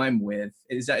am and who I'm with.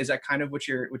 Is that kind of what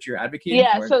you're advocating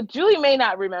for? Yeah, so Julie may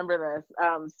not remember this.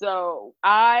 So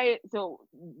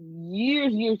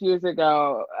years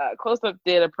ago, Close Up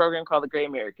did a program called the Great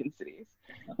American Cities.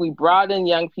 We brought in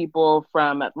young people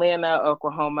from Atlanta,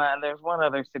 Oklahoma, and there's one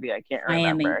other city I can't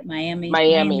remember.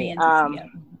 Miami,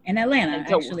 and Atlanta,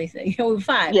 actually. So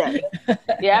 5.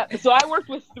 Yeah. So I worked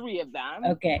with 3 of them.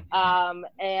 Okay.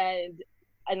 And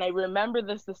I remember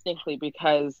this distinctly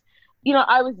because, you know,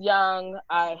 I was young.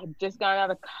 I had just gotten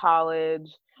out of college.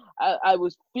 I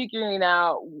was figuring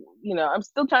out, you know, I'm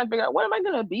still trying to figure out, what am I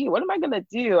going to be? What am I going to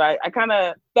do? I kind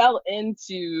of fell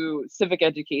into civic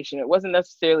education. It wasn't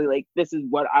necessarily like, this is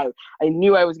what I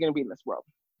knew I was going to be in this world.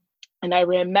 And I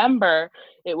remember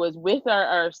it was with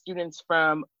our students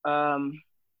from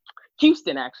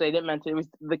Houston, actually. I didn't mention, it was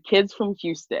the kids from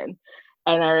Houston.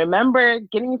 And I remember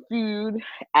getting food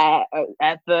at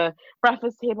the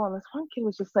breakfast table, and this one kid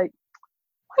was just like,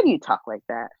 why do you talk like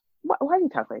that? Why do you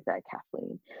talk like that,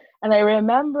 Kathleen? And I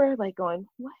remember like going,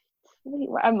 what?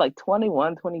 I'm like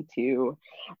 21, 22.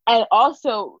 And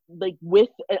also like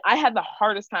I had the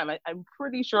hardest time. I'm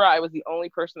pretty sure I was the only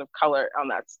person of color on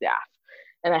that staff.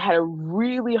 And I had a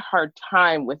really hard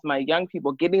time with my young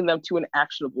people, getting them to an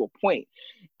actionable point.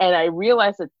 And I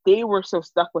realized that they were so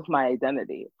stuck with my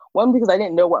identity. One, because I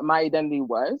didn't know what my identity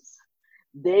was.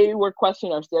 They were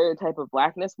questioning our stereotype of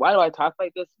Blackness. Why do I talk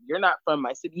like this? You're not from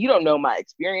my city. You don't know my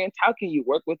experience. How can you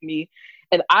work with me?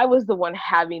 And I was the one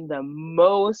having the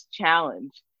most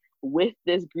challenge with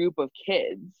this group of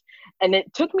kids. And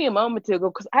it took me a moment to go,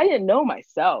 because I didn't know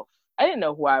myself. I didn't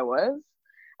know who I was.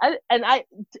 I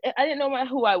didn't know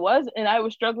who I was, and I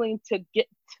was struggling to get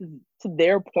to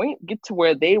their point, get to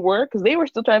where they were, because they were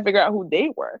still trying to figure out who they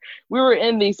were. We were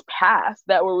in these paths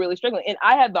that were really struggling, and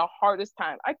I had the hardest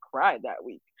time. I cried that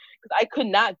week because I could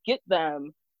not get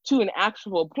them to an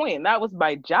actual point, and that was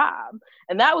my job.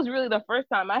 And that was really the first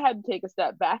time I had to take a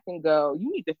step back and go,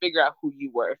 you need to figure out who you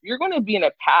were. If you're going to be in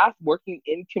a path working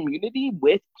in community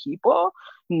with people,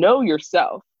 know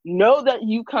yourself. Know that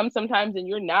you come sometimes and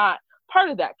you're not part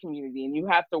of that community and you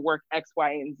have to work X,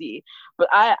 Y, and Z. But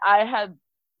I had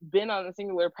been on a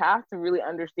singular path to really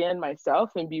understand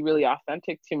myself and be really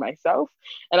authentic to myself.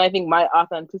 And I think my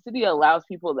authenticity allows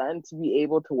people then to be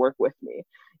able to work with me.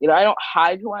 You know, I don't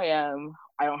hide who I am.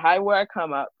 I don't hide where I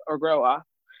come up or grow up.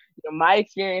 You know, my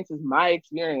experience is my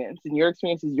experience and your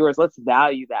experience is yours. Let's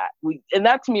value that. And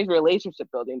that to me is relationship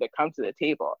building, to come to the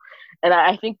table. And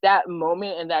I think that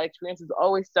moment and that experience has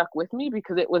always stuck with me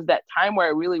because it was that time where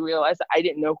I really realized that I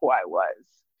didn't know who I was.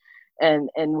 And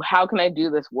how can I do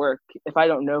this work if I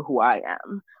don't know who I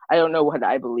am? I don't know what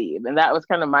I believe. And that was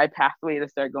kind of my pathway to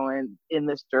start going in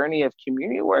this journey of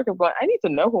community work of going, I need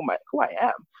to know who I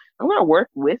am. I'm going to work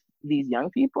with these young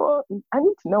people. I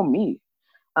need to know me.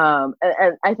 And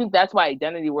I think that's why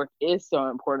identity work is so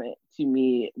important to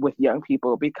me with young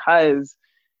people, because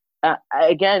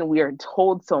again, we are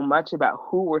told so much about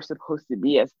who we're supposed to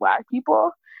be as Black people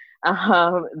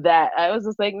that I was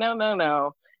just like,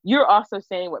 no. you're also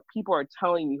saying what people are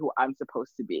telling me who I'm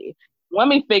supposed to be. Let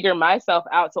me figure myself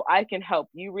out so I can help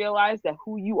you realize that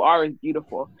who you are is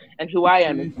beautiful and who I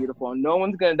am is beautiful. And no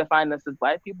one's going to define us as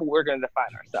Black people. We're going to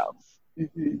define ourselves.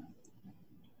 Mm-hmm.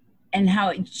 And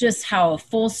how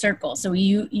full circle. So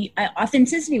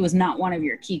authenticity was not one of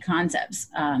your key concepts,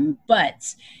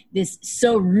 but this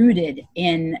so rooted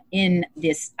in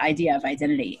this idea of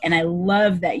identity. And I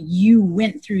love that you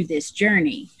went through this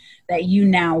journey that you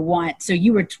now want. So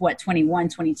you were 21,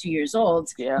 22 years old.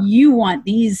 Yeah. You want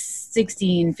these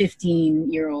 16,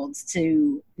 15-year-olds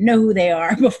to know who they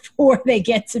are before they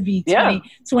get to be 20,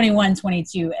 21,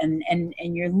 22, and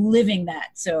you're living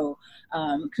that. So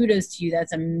kudos to you.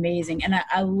 That's amazing. And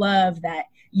I love that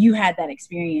you had that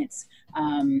experience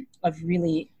of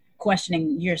really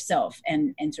questioning yourself,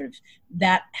 and sort of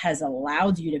that has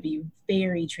allowed you to be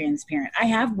very transparent. I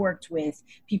have worked with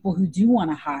people who do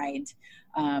want to hide.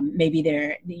 Maybe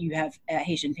you have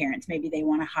Haitian parents, maybe they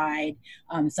want to hide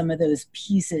some of those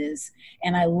pieces.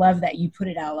 And I love that you put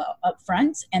it out up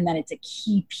front, and that it's a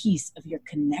key piece of your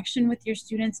connection with your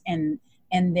students and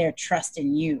their trust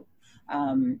in you.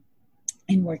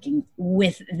 In working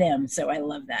with them. So I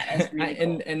love that. That's really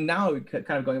cool. And now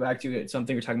kind of going back to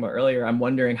something we were talking about earlier, I'm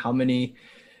wondering how many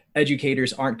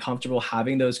educators aren't comfortable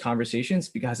having those conversations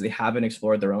because they haven't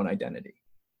explored their own identity.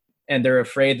 And they're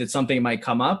afraid that something might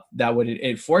come up that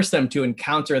would force them to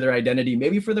encounter their identity,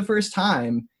 maybe for the first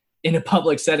time in a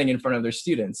public setting in front of their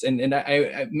students. And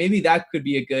I maybe that could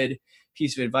be a good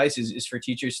piece of advice is for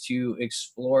teachers to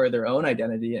explore their own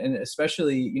identity. And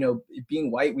especially,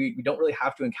 being white, we don't really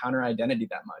have to encounter identity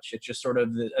that much. It's just sort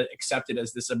of accepted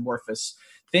as this amorphous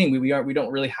thing. We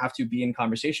don't really have to be in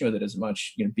conversation with it as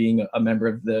much, being a member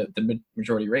of the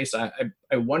majority race. I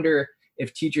wonder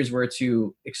if teachers were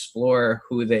to explore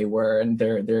who they were and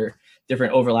their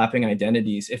different overlapping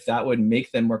identities, if that would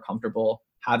make them more comfortable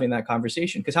having that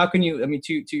conversation. Because how can you,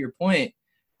 to your point,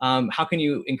 how can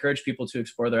you encourage people to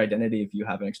explore their identity if you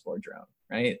haven't explored your own,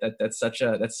 right?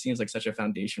 That seems like such a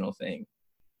foundational thing.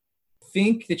 I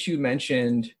think that you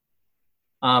mentioned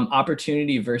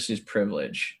opportunity versus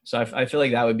privilege. So I feel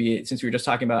like that would be, since we were just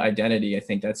talking about identity, I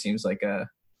think that seems like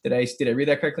did I read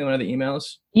that correctly in one of the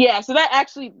emails? Yeah. So that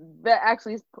actually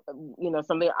is,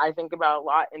 something I think about a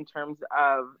lot in terms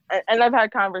of, and I've had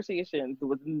conversations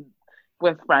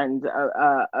with friends,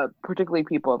 particularly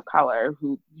people of color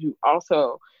who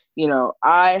also,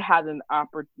 I had an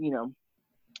opportunity,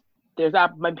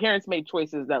 my parents made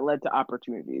choices that led to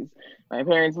opportunities. My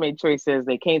parents made choices.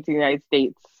 They came to the United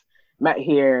States, met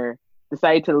here,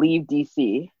 decided to leave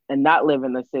DC and not live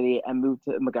in the city and move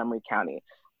to Montgomery County.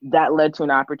 That led to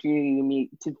an opportunity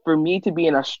for me to be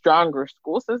in a stronger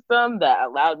school system that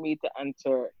allowed me to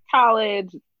enter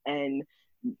college and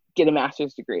get a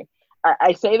master's degree.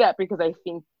 I say that because I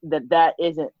think that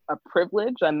isn't a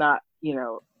privilege. I'm not,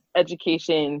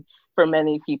 education for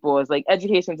many people is like,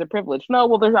 education's a privilege. No,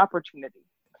 well, there's opportunity.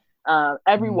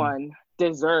 Everyone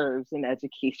deserves an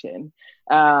education.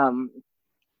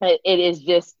 It is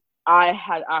just, I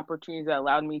had opportunities that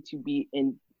allowed me to be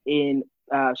in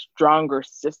stronger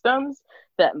systems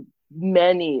that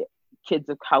many kids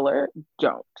of color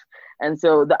don't. And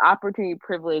so the opportunity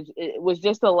privilege, it was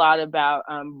just a lot about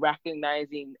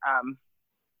recognizing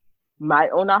my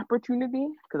own opportunity,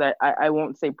 because I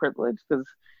won't say privilege, because,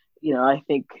 I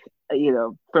think,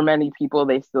 for many people,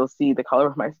 they still see the color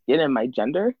of my skin and my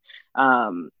gender.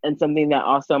 And something that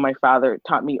also my father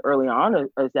taught me early on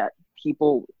is that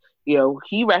people,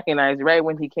 he recognized right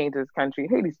when he came to this country,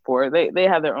 Haiti's poor, they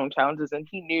have their own challenges. And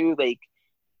he knew, like,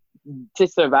 to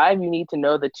survive, you need to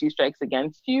know the two strikes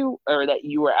against you, or that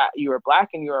you were Black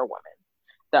and you are a woman.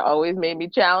 That always made me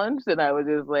challenged, and I was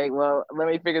just like, well, let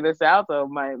me figure this out. So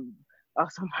my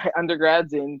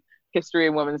undergrad's in history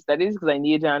and women's studies, because I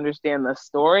needed to understand the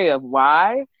story of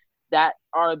why that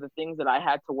are the things that I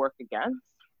had to work against.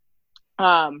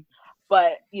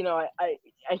 But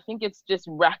I think it's just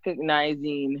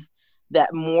recognizing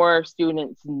that more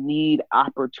students need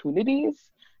opportunities,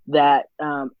 that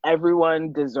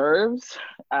everyone deserves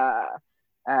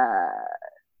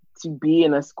to be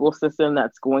in a school system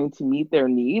that's going to meet their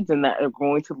needs and that are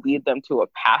going to lead them to a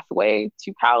pathway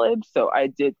to college. So I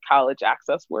did college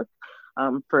access work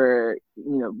for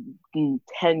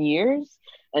 10 years,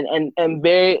 and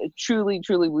very truly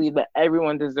believe that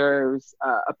everyone deserves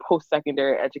a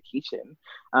post-secondary education.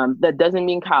 That doesn't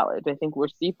mean college. I think we're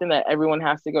steeped in that everyone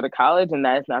has to go to college, and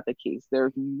that is not the case.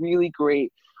 There's really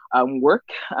great work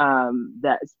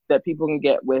that people can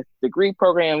get with degree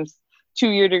programs,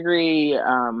 2-year degree,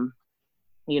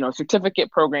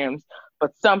 certificate programs,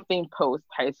 but something post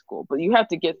high school. But you have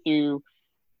to get through,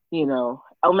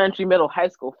 elementary, middle, high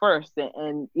school first.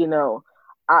 And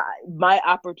my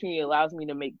opportunity allows me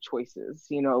to make choices,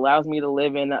 allows me to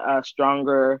live in a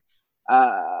stronger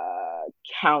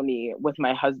county with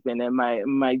my husband and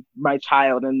my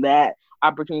child. And that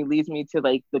opportunity leads me to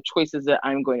like the choices that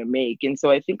I'm going to make. And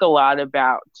so I think a lot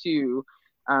about too,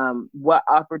 what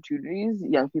opportunities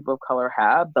young people of color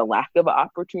have, the lack of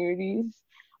opportunities,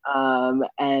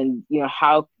 and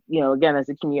how, again, as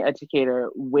a community educator,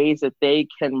 ways that they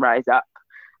can rise up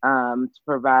to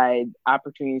provide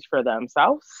opportunities for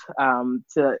themselves,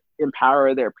 to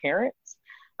empower their parents,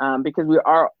 because we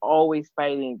are always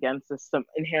fighting against some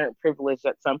inherent privilege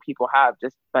that some people have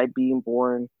just by being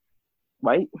born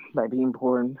white, by being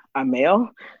born a male.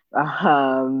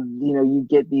 You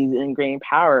get these ingrained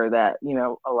power that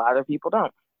a lot of people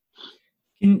don't.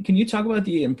 Can you talk about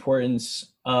the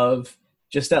importance of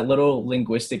just that little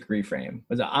linguistic reframe?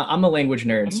 I'm a language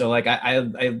nerd, so like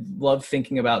I love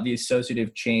thinking about the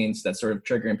associative chains that sort of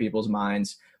trigger in people's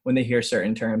minds when they hear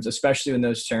certain terms, especially when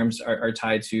those terms are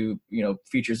tied to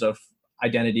features of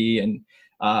identity and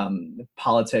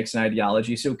politics and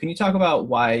ideology. So can you talk about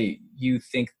why you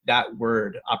think that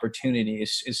word opportunity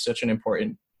is such an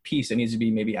important piece that needs to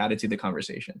be maybe added to the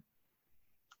conversation?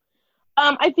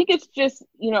 I think it's just,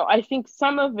 I think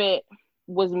some of it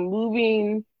was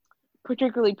moving,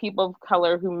 particularly people of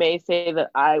color who may say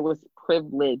that I was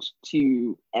privileged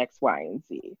to X, Y, and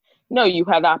Z. No, you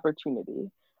had opportunity.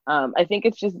 I think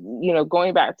it's just,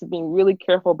 going back to being really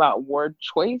careful about word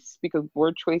choice, because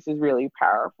word choice is really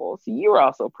powerful. So you were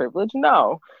also privileged.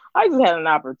 No, I just had an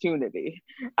opportunity.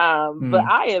 But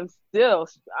I still,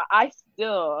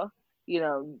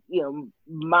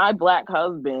 my Black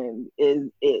husband is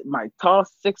my tall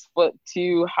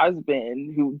 6'2"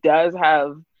 husband who does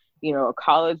have, a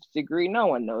college degree. No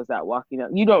one knows that walking up.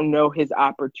 You don't know his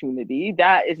opportunity.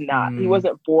 That is not, he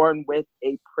wasn't born with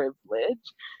a privilege.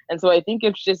 And so I think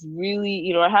it's just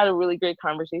really, I had a really great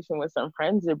conversation with some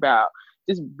friends about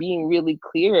just being really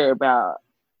clear about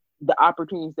the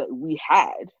opportunities that we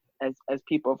had as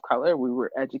people of color. We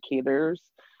were educators,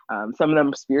 some of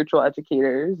them spiritual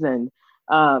educators, and,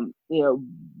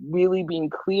 really being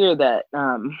clear that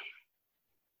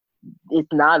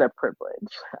it's not a privilege.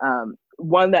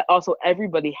 One that also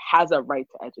everybody has a right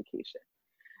to education.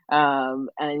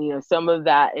 And, some of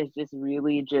that is just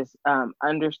really just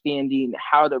understanding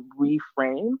how to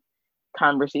reframe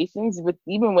conversations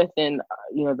even within,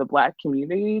 the Black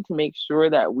community, to make sure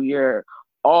that we are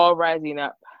all rising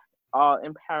up, all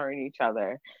empowering each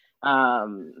other.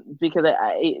 Because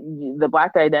the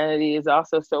Black identity is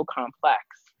also so complex.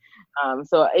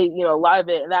 So, a lot of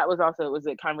it, that was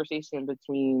a conversation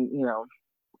between,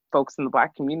 folks in the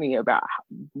Black community about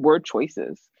word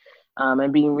choices,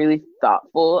 and being really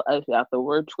thoughtful about the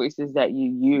word choices that you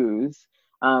use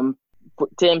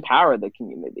to empower the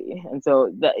community. And so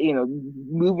that,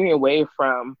 moving away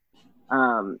from,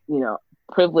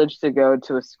 privilege to go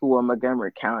to a school in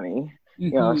Montgomery County,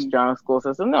 a strong school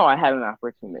system. No, I had an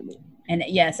opportunity. And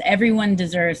yes, everyone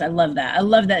deserves. I love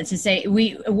that to say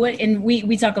we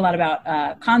talk a lot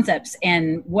about concepts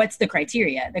and what's the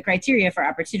criteria. The criteria for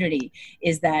opportunity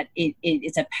is that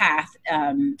it's a path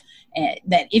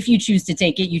that if you choose to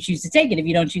take it, you choose to take it. If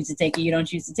you don't choose to take it, you don't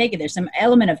choose to take it. There's some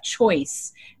element of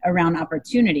choice around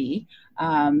opportunity.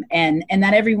 And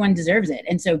that everyone deserves it.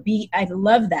 And so I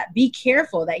love that. Be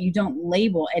careful that you don't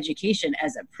label education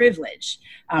as a privilege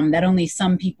that only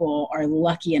some people are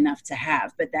lucky enough to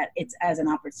have, but that it's as an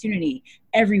opportunity.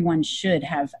 Everyone should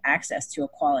have access to a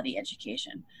quality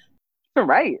education.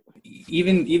 Right.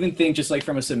 Even think just like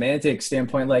from a semantic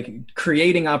standpoint, like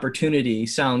creating opportunity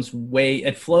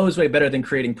it flows way better than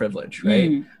creating privilege,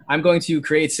 right? I'm going to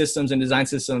create systems and design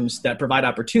systems that provide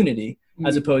opportunity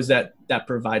as opposed that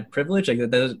provide privilege. Like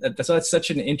that's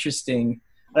such an interesting,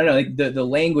 I don't know, like the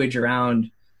language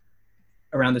around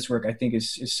this work, I think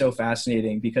is so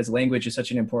fascinating, because language is such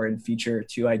an important feature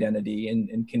to identity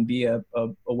and can be a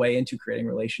way into creating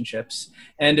relationships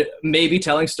and maybe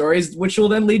telling stories, which will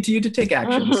then lead to you to take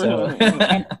action. So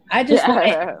and I just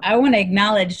I want to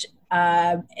acknowledge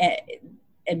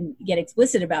and get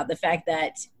explicit about the fact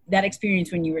that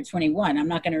experience when you were 21, I'm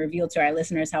not going to reveal to our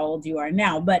listeners how old you are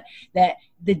now, but that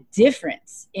the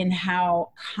difference in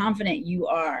how confident you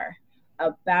are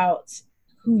about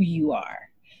who you are.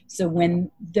 So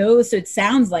so it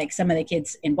sounds like some of the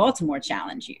kids in Baltimore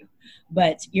challenge you,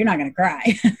 but you're not going to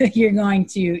cry. You're going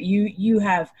to, you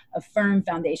have a firm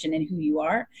foundation in who you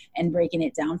are and breaking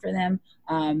it down for them.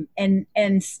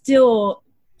 And still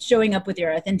showing up with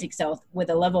your authentic self with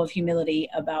a level of humility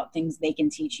about things they can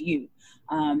teach you.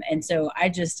 And so I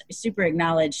just super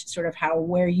acknowledge sort of how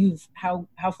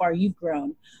far you've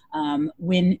grown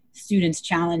when students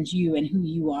challenge you and who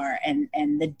you are and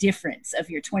the difference of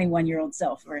your 21-year-old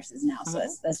self versus now. So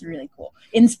that's really cool.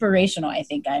 Inspirational, I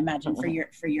think, I imagine, for your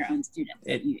own students.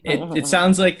 It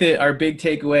sounds like our big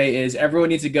takeaway is everyone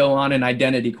needs to go on an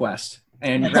identity quest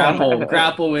and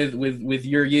grapple with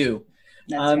your you.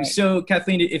 Right. So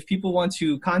Kathleen, if people want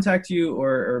to contact you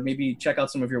or maybe check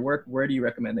out some of your work, where do you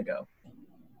recommend they go?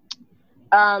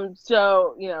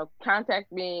 So,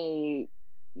 contact me,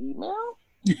 email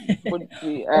would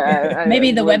be,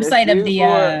 maybe the website of the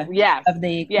program.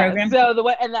 So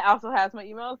and that also has my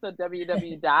email. So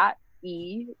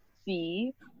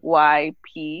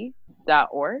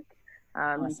www.ecyp.org.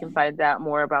 Awesome. You can find out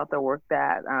more about the work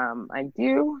that I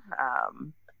do,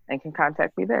 and can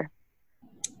contact me there.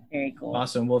 Very cool.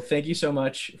 Awesome. Well, thank you so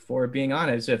much for being on.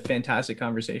 It's a fantastic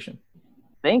conversation.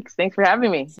 Thanks for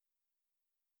having me.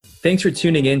 Thanks for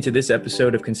tuning in to this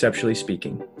episode of Conceptually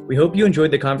Speaking. We hope you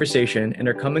enjoyed the conversation and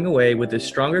are coming away with a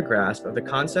stronger grasp of the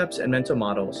concepts and mental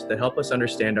models that help us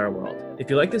understand our world. If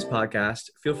you like this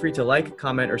podcast, feel free to like,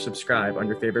 comment, or subscribe on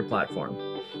your favorite platform.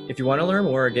 If you want to learn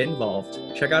more or get involved,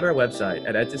 check out our website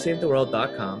at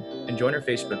edtosavetheworld.com and join our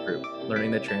Facebook group,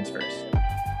 Learning That Transfers.